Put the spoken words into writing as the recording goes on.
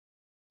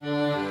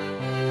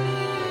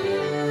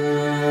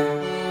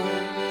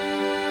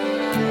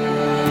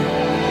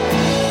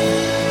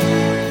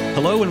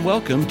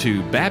welcome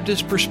to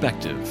Baptist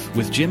Perspective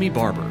with Jimmy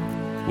Barber.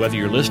 Whether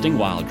you're listening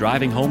while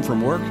driving home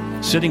from work,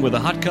 sitting with a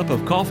hot cup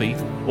of coffee,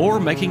 or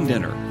making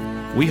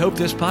dinner, we hope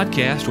this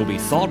podcast will be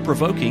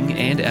thought-provoking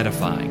and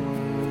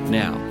edifying.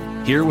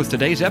 Now, here with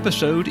today's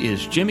episode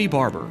is Jimmy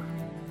Barber.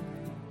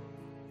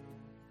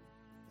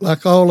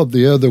 Like all of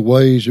the other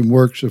ways and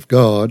works of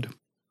God,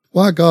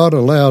 why God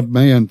allowed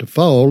man to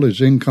fall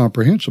is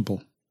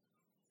incomprehensible.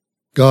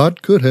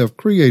 God could have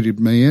created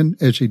man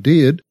as he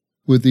did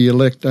with the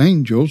elect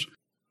angels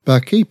by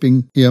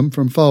keeping him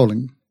from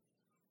falling.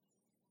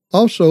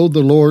 Also, the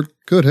Lord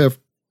could have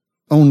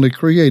only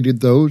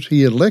created those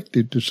he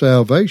elected to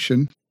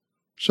salvation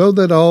so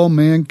that all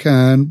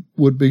mankind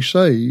would be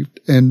saved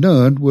and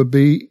none would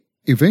be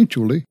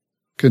eventually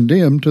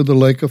condemned to the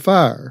lake of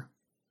fire.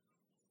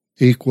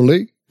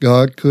 Equally,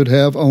 God could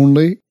have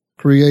only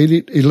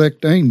created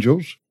elect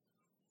angels,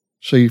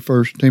 see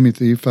 1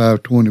 Timothy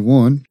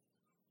 5:21,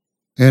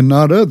 and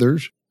not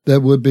others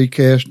that would be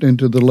cast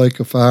into the lake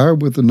of fire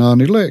with the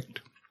non-elect.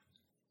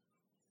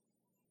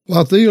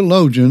 While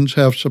theologians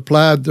have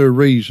supplied their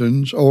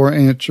reasons or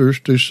answers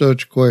to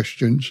such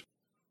questions,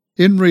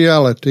 in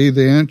reality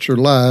the answer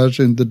lies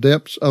in the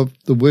depths of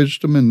the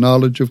wisdom and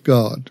knowledge of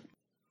God.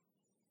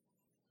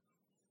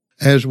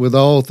 As with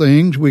all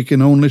things, we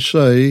can only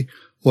say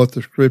what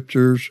the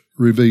Scriptures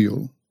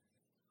reveal.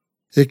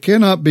 It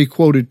cannot be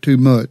quoted too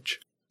much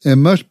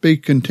and must be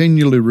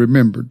continually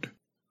remembered.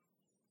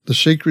 The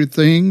secret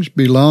things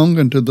belong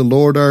unto the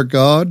Lord our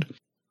God,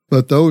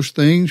 but those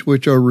things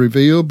which are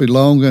revealed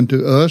belong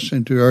unto us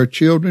and to our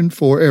children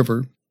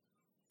forever,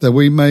 that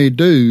we may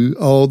do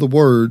all the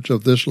words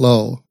of this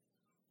law.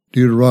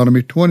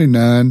 Deuteronomy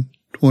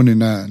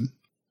 29:29.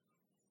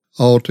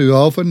 All too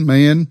often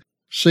man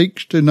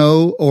seeks to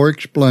know or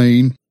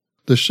explain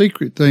the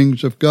secret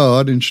things of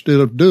God instead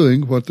of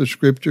doing what the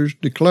Scriptures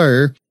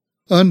declare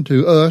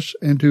unto us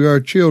and to our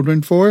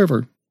children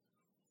forever.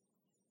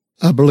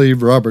 I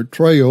believe Robert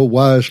Traill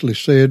wisely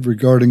said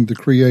regarding the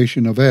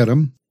creation of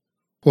Adam,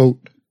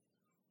 quote,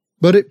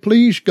 "But it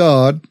pleased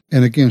God,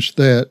 and against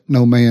that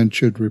no man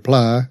should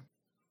reply,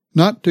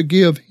 not to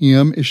give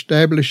him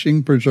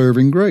establishing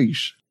preserving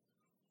grace.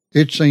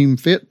 It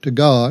seemed fit to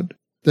God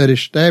that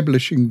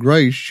establishing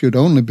grace should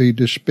only be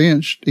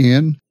dispensed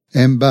in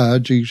and by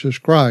Jesus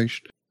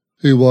Christ,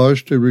 who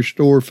was to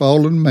restore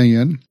fallen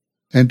man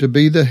and to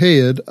be the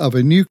head of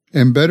a new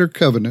and better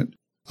covenant,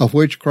 of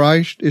which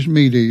Christ is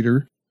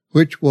mediator,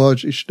 which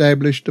was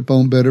established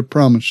upon better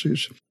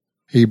promises."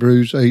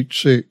 Hebrews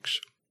 8:6.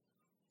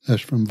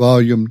 That's from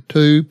Volume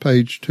 2,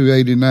 page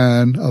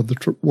 289 of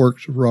the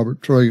works of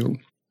Robert Traill.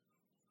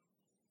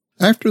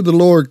 After the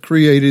Lord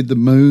created the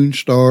moon,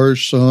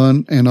 stars,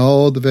 sun, and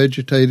all the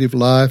vegetative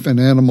life and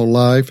animal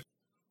life,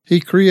 he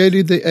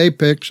created the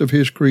apex of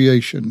his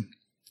creation,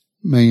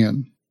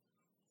 man.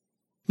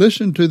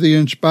 Listen to the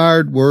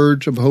inspired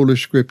words of Holy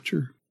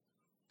Scripture.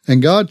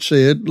 "And God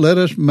said, Let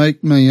us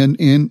make man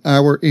in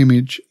our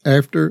image,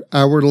 after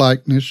our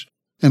likeness,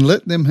 and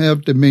let them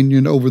have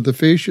dominion over the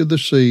fish of the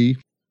sea,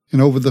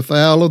 and over the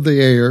fowl of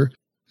the air,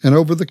 and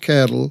over the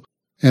cattle,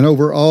 and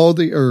over all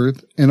the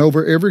earth, and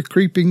over every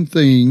creeping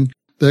thing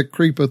that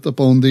creepeth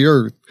upon the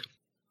earth."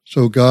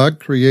 So God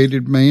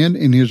created man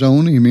in his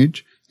own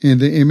image. In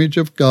the image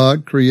of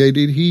God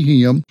created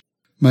he him,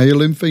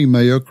 male and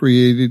female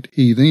created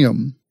he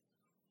them.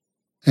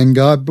 And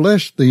God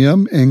blessed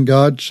them, and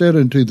God said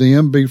unto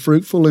them, Be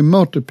fruitful and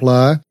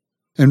multiply,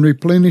 and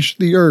replenish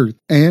the earth,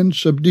 and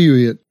subdue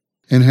it,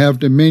 and have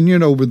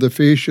dominion over the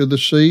fish of the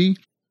sea,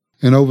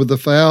 and over the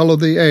fowl of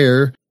the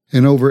air,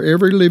 and over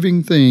every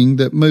living thing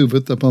that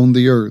moveth upon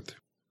the earth.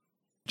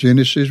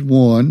 Genesis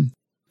 1,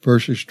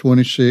 verses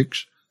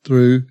 26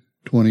 through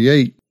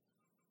 28.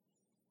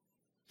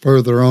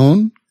 Further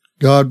on,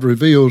 God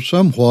reveals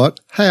somewhat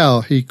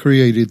how he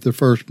created the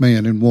first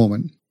man and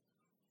woman.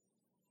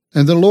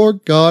 "And the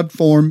Lord God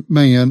formed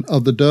man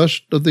of the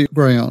dust of the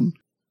ground,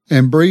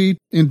 and breathed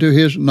into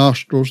his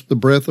nostrils the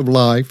breath of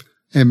life,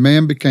 and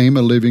man became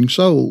a living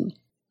soul.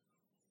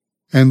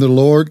 And the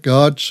Lord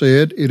God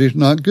said, It is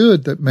not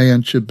good that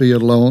man should be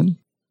alone.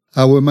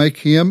 I will make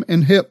him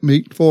an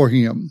helpmeet for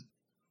him.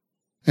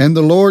 And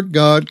the Lord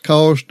God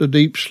caused a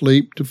deep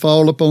sleep to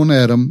fall upon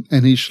Adam,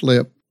 and he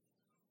slept.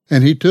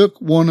 And he took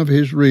one of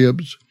his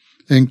ribs,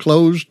 and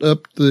closed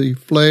up the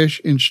flesh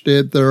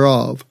instead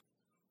thereof.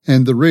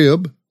 And the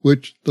rib,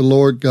 which the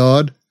Lord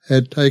God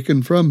had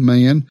taken from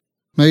man,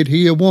 made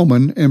he a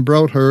woman, and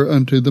brought her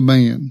unto the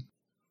man.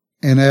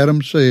 And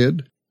Adam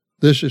said,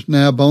 This is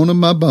now bone of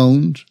my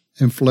bones,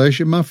 and flesh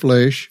of my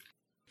flesh.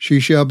 She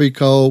shall be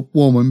called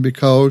woman,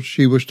 because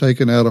she was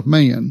taken out of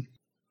man.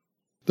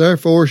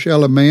 Therefore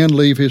shall a man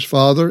leave his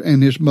father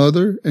and his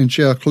mother, and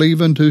shall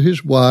cleave unto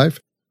his wife,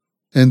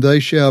 and they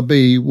shall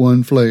be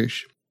one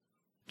flesh."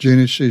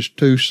 Genesis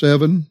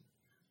 2:7,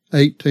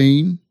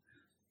 18,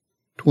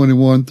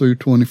 21 through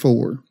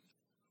 24.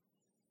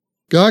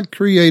 God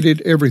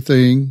created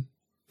everything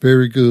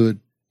very good.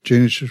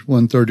 Genesis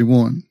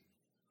 1:31.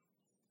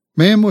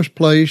 Man was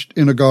placed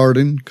in a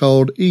garden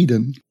called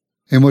Eden,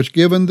 and was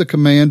given the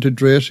command to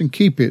dress and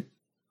keep it.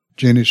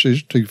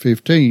 Genesis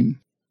 2:15.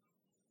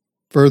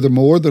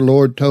 Furthermore, the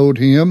Lord told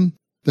him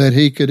that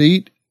he could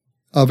eat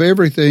of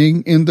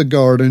everything in the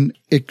garden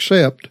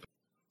except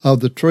of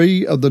the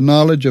tree of the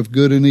knowledge of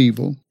good and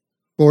evil,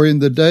 for in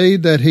the day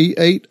that he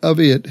ate of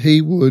it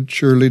he would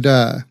surely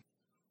die.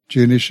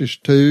 Genesis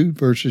 2,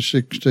 verses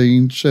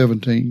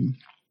 16-17.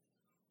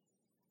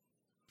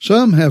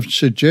 Some have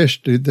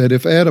suggested that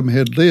if Adam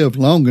had lived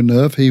long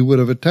enough, he would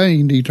have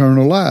attained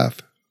eternal life.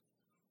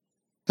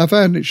 I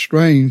find it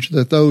strange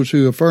that those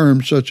who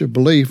affirm such a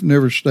belief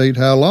never state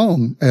how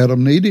long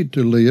Adam needed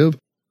to live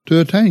to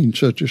attain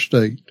such a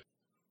state.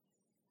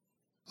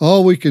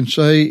 All we can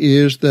say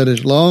is that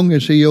as long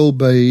as he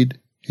obeyed,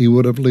 he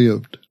would have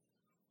lived.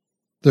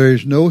 There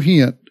is no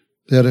hint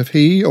that if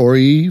he or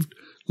Eve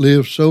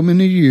lived so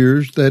many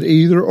years that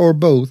either or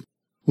both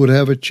would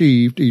have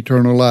achieved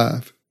eternal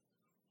life.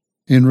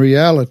 In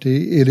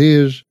reality, it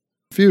is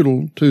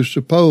futile to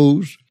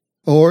suppose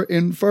or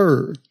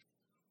infer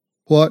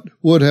what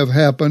would have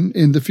happened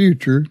in the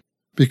future,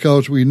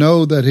 because we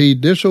know that he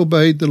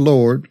disobeyed the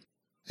Lord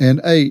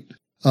and ate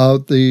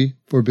of the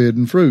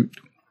forbidden fruit.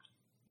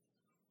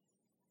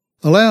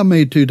 Allow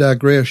me to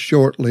digress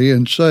shortly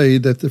and say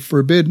that the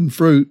forbidden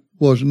fruit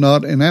was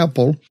not an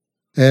apple,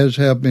 as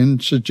have been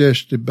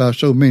suggested by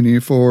so many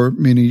for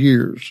many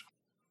years.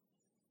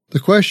 The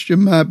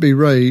question might be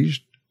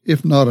raised,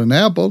 if not an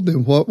apple,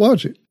 then what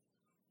was it?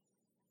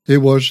 It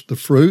was the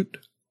fruit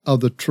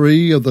of the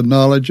tree of the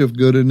knowledge of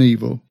good and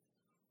evil.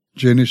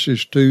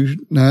 Genesis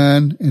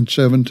 2:9 and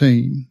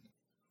 17.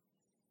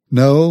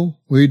 No,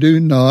 we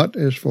do not,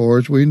 as far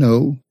as we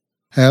know,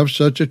 have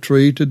such a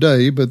tree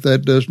today, but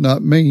that does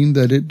not mean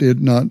that it did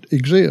not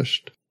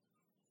exist.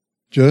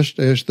 Just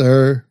as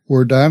there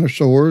were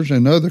dinosaurs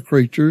and other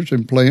creatures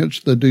and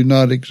plants that do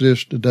not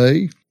exist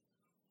today,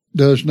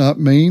 does not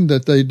mean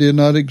that they did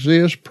not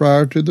exist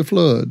prior to the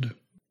flood.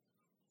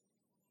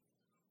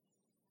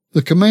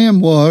 The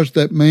command was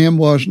that man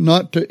was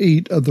not to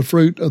eat of the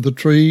fruit of the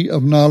tree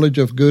of knowledge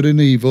of good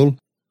and evil,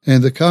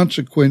 and the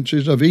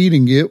consequences of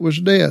eating it was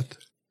death.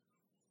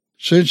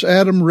 Since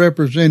Adam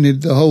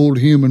represented the whole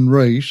human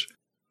race,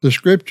 the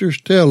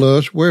Scriptures tell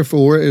us,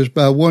 wherefore, as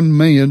by one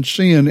man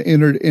sin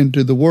entered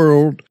into the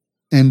world,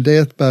 and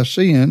death by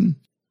sin,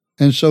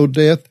 and so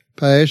death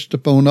passed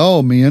upon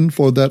all men,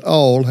 for that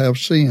all have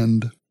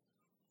sinned.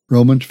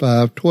 Romans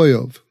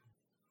 5:12.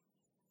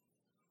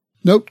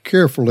 Note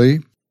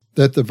carefully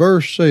that the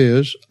verse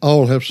says,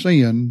 all have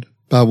sinned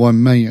by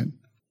one man.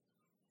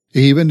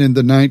 Even in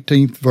the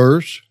 19th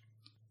verse,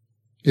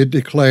 it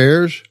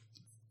declares,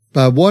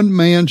 by one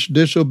man's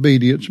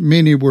disobedience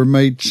many were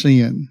made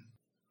sin.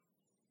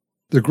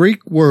 The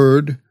Greek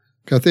word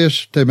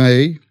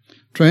kathisteme,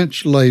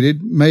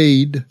 translated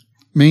made,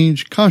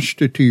 means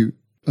constitute,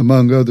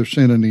 among other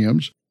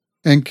synonyms,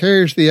 and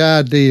carries the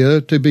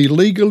idea to be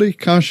legally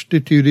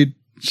constituted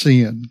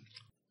sin.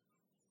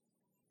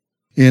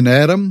 In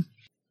Adam,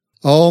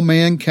 all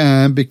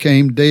mankind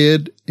became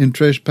dead in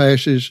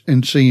trespasses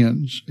and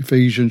sins,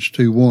 Ephesians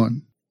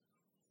 2:1.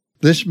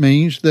 This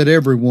means that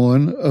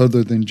everyone,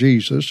 other than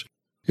Jesus,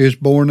 is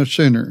born a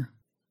sinner.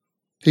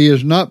 He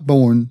is not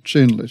born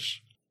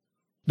sinless.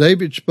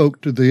 David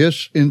spoke to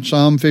this in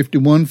Psalm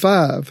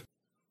 51:5.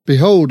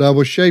 Behold, I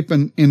was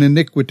shapen in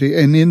iniquity,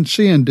 and in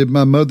sin did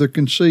my mother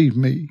conceive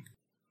me.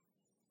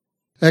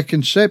 At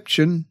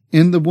conception,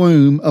 in the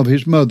womb of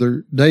his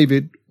mother,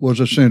 David was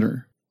a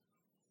sinner.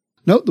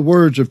 Note the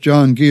words of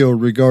John Gill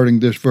regarding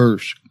this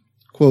verse.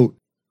 Quote,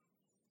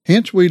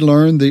 hence we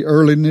learn the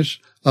earliness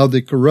of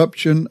the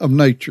corruption of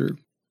nature.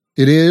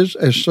 It is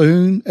as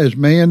soon as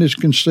man is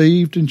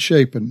conceived and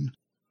shapen,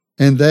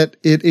 and that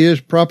it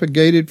is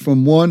propagated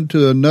from one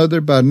to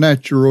another by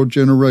natural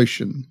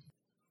generation,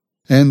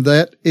 and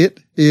that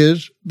it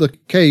is the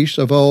case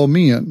of all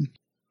men.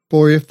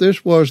 For if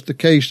this was the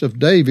case of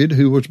David,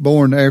 who was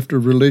born after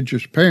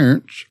religious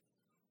parents,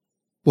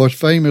 was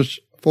famous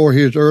for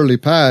his early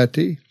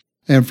piety,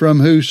 and from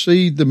whose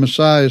seed the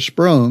Messiah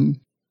sprung,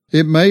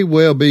 it may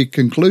well be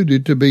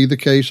concluded to be the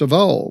case of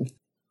all.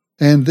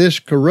 And this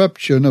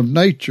corruption of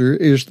nature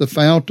is the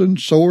fountain,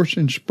 source,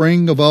 and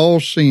spring of all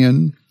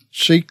sin,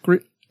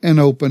 secret and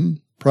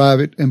open,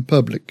 private and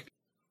public.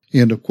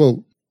 End of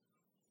quote.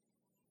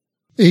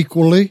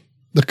 Equally,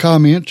 the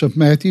comments of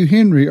Matthew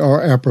Henry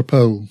are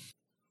apropos.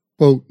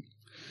 Quote,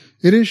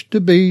 it is to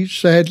be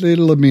sadly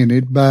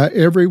lamented by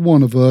every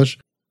one of us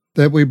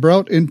that we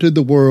brought into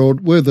the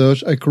world with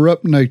us a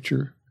corrupt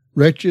nature,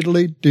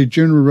 wretchedly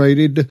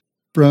degenerated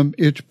from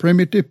its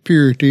primitive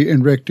purity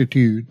and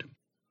rectitude.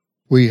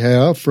 We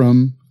have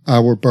from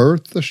our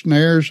birth the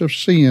snares of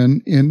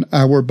sin in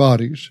our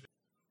bodies,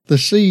 the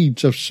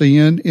seeds of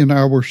sin in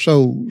our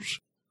souls,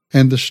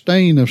 and the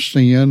stain of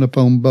sin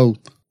upon both.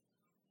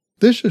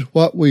 This is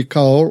what we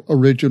call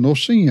original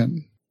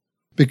sin,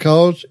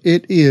 because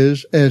it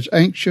is as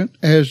ancient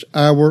as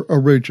our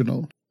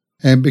original,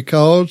 and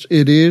because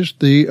it is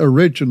the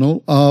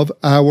original of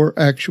our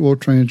actual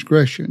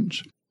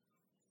transgressions.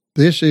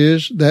 This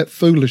is that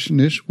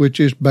foolishness which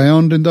is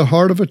bound in the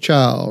heart of a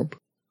child,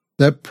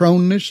 that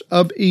proneness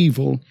of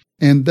evil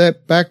and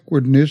that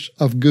backwardness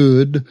of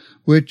good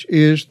which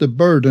is the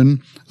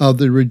burden of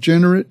the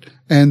regenerate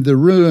and the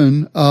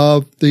ruin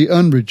of the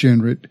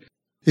unregenerate.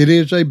 It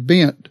is a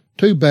bent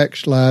to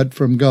backslide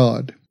from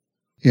God."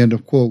 End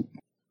of quote.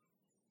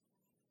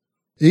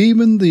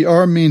 Even the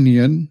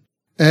Arminian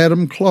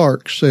Adam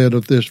Clarke said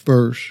of this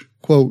verse,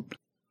 quote,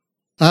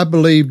 "I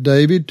believe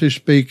David to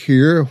speak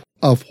here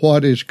of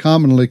what is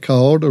commonly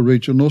called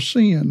original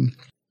sin,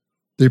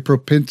 the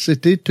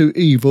propensity to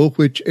evil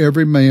which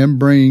every man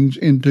brings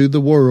into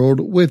the world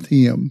with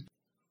him,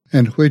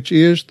 and which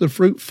is the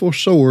fruitful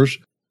source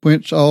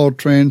whence all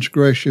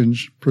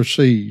transgressions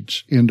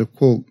proceeds." End of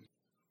quote.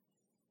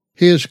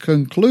 His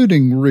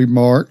concluding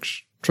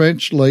remarks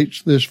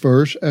translates this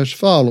verse as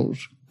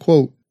follows,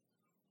 quote,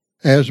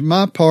 "As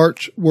my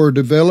parts were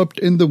developed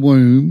in the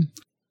womb,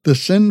 the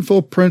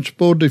sinful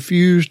principle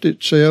diffused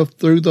itself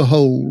through the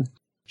whole,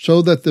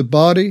 so that the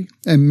body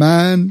and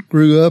mind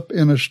grew up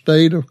in a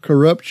state of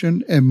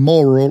corruption and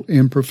moral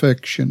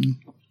imperfection."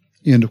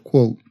 End of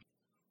quote.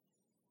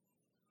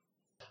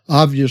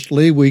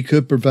 Obviously, we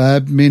could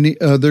provide many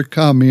other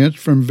comments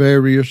from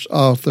various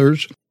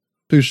authors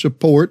to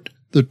support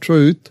the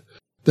truth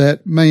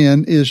that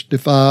man is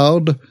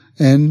defiled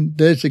and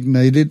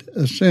designated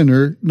a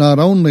sinner not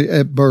only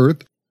at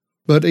birth,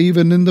 but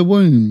even in the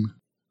womb.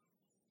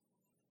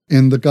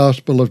 In the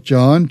Gospel of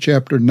John,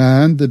 chapter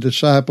 9, the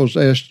disciples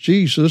asked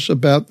Jesus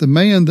about the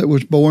man that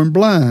was born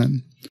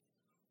blind.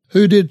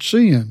 Who did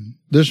sin,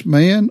 this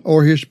man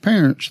or his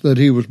parents, that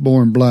he was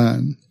born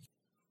blind?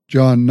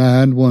 John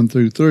 9,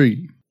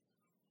 1-3.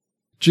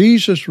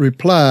 Jesus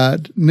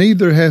replied,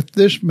 "Neither hath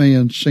this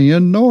man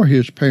sinned nor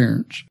his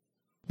parents,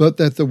 but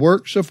that the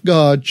works of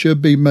God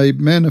should be made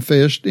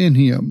manifest in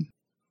him."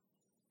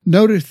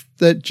 Notice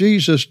that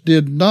Jesus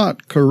did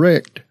not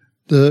correct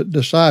the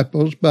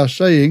disciples by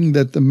saying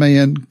that the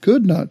man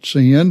could not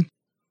sin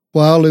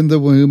while in the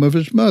womb of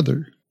his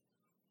mother.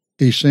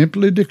 He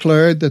simply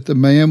declared that the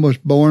man was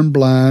born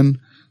blind,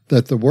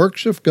 that the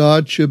works of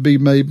God should be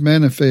made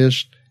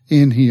manifest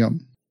in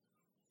him.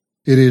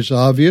 It is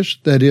obvious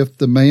that if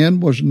the man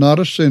was not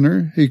a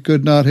sinner, he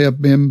could not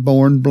have been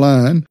born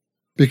blind,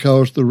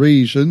 because the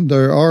reason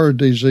there are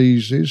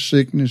diseases,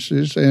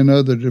 sicknesses, and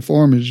other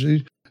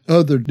deformities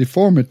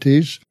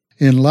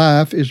in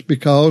life is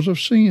because of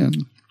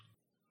sin.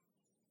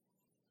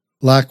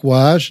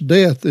 Likewise,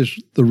 death is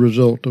the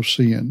result of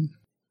sin.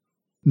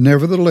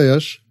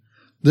 Nevertheless,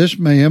 this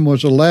man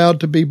was allowed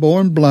to be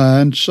born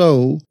blind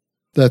so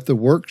that the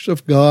works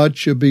of God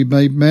should be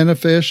made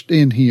manifest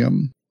in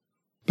him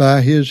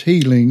by his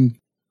healing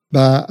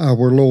by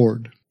our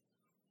Lord.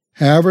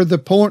 However, the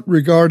point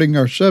regarding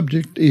our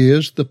subject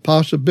is the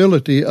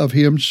possibility of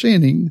him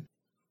sinning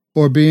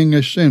or being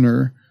a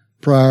sinner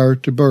prior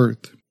to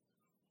birth.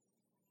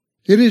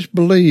 It is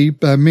believed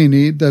by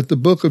many that the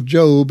book of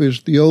Job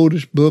is the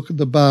oldest book of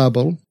the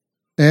Bible,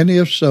 and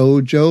if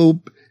so,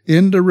 Job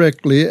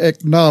indirectly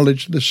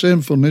acknowledged the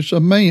sinfulness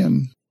of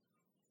man.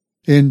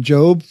 In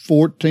Job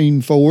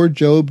 14:4,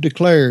 Job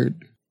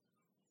declared,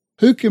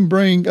 "Who can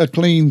bring a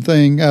clean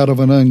thing out of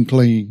an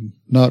unclean?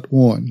 Not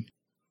one."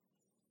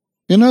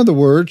 In other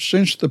words,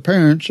 since the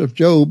parents of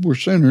Job were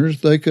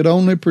sinners, they could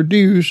only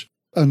produce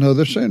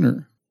another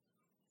sinner.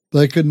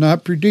 They could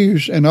not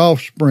produce an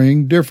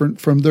offspring different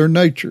from their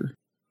nature.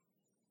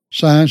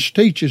 Science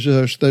teaches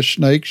us that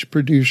snakes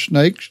produce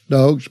snakes,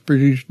 dogs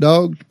produce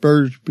dogs,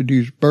 birds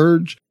produce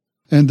birds,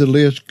 and the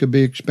list could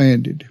be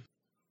expanded.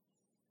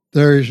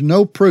 There is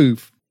no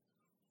proof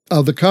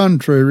of the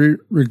contrary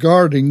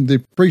regarding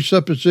the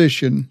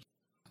presupposition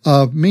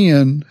of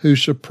men who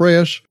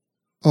suppress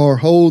or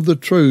hold the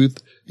truth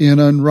in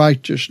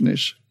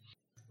unrighteousness.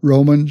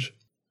 Romans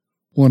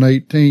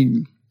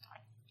 1:18.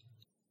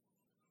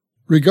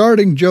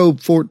 Regarding Job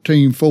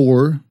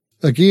 14:4,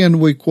 again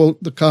we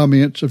quote the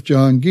comments of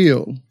John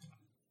Gill.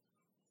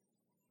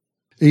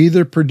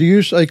 "Either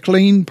produce a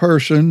clean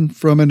person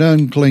from an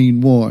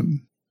unclean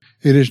one.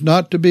 It is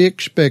not to be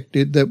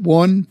expected that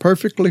one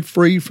perfectly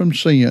free from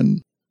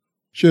sin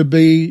should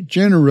be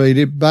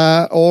generated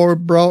by or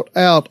brought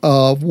out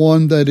of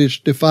one that is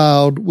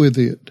defiled with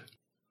it,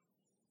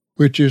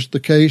 which is the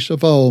case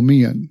of all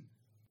men.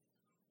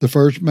 The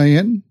first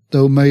man,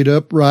 though made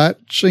upright,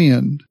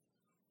 sinned,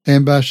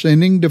 and by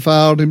sinning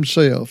defiled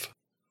himself,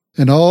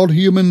 and all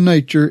human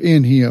nature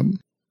in him,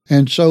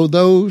 and so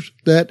those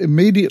that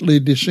immediately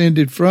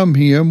descended from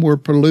him were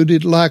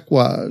polluted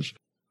likewise,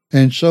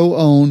 and so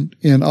on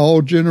in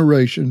all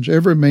generations,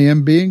 every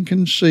man being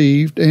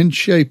conceived and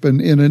shapen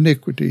in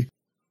iniquity,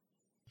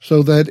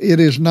 so that it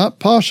is not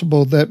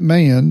possible that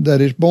man that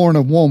is born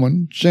of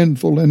woman,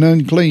 sinful and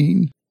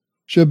unclean,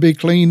 should be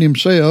clean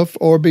himself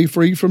or be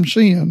free from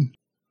sin,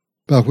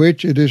 by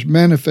which it is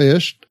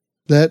manifest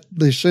that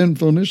the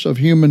sinfulness of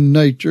human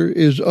nature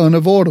is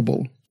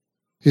unavoidable.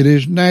 It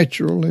is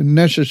natural and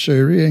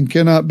necessary and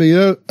cannot be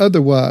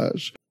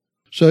otherwise,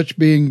 such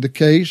being the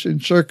case in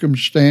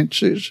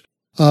circumstances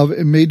of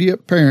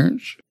immediate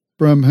parents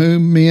from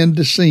whom men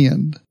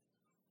descend,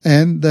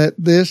 and that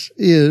this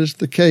is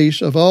the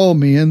case of all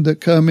men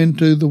that come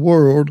into the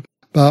world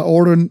by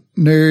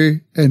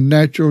ordinary and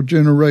natural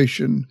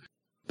generation.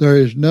 There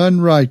is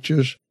none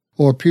righteous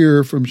or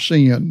pure from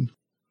sin."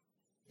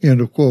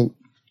 End of quote.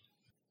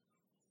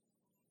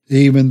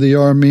 Even the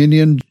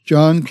Arminian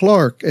John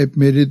Clarke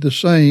admitted the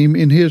same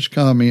in his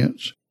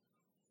comments.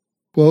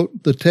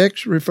 Quote, "The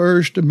text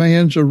refers to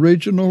man's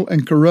original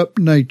and corrupt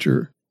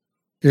nature.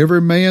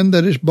 Every man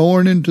that is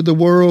born into the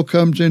world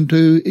comes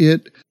into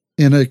it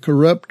in a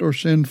corrupt or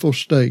sinful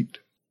state.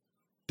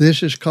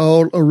 This is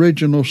called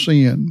original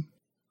sin,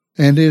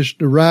 and is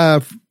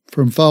derived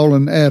from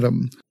fallen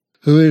Adam,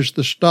 who is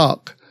the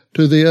stock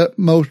to the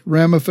utmost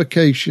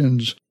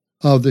ramifications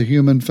of the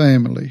human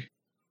family.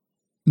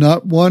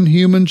 Not one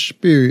human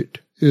spirit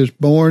is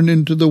born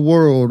into the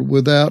world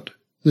without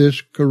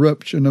this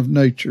corruption of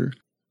nature.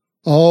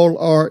 All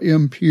are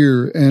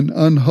impure and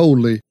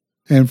unholy,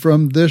 and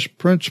from this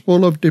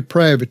principle of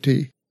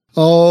depravity,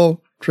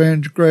 all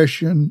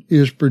transgression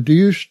is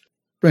produced,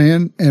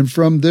 and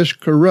from this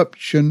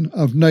corruption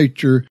of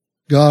nature,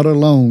 God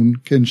alone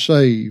can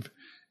save."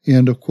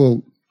 End of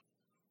quote.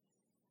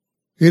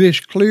 It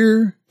is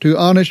clear to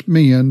honest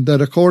men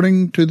that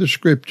according to the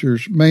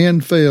Scriptures,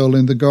 man fell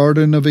in the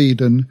Garden of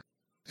Eden,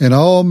 and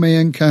all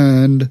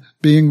mankind,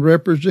 being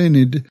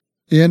represented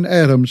in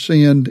Adam,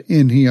 sinned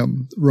in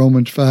him.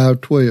 Romans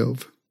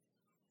 5:12.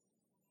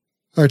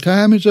 Our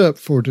time is up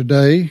for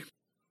today.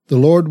 The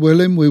Lord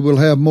willing, we will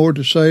have more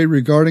to say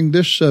regarding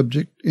this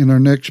subject in our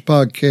next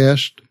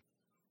podcast.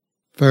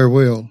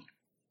 Farewell.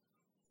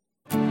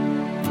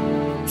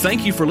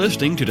 Thank you for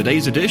listening to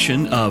today's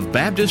edition of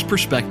Baptist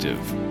Perspective.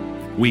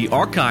 We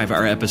archive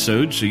our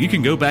episodes so you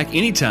can go back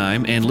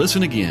anytime and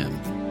listen again.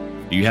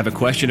 Do you have a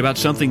question about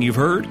something you've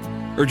heard,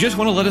 or just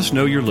want to let us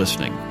know you're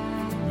listening?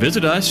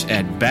 Visit us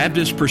at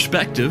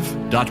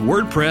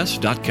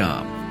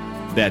baptistperspective.wordpress.com.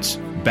 That's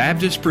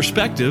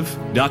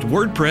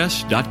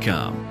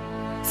baptistperspective.wordpress.com.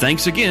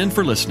 Thanks again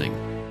for listening.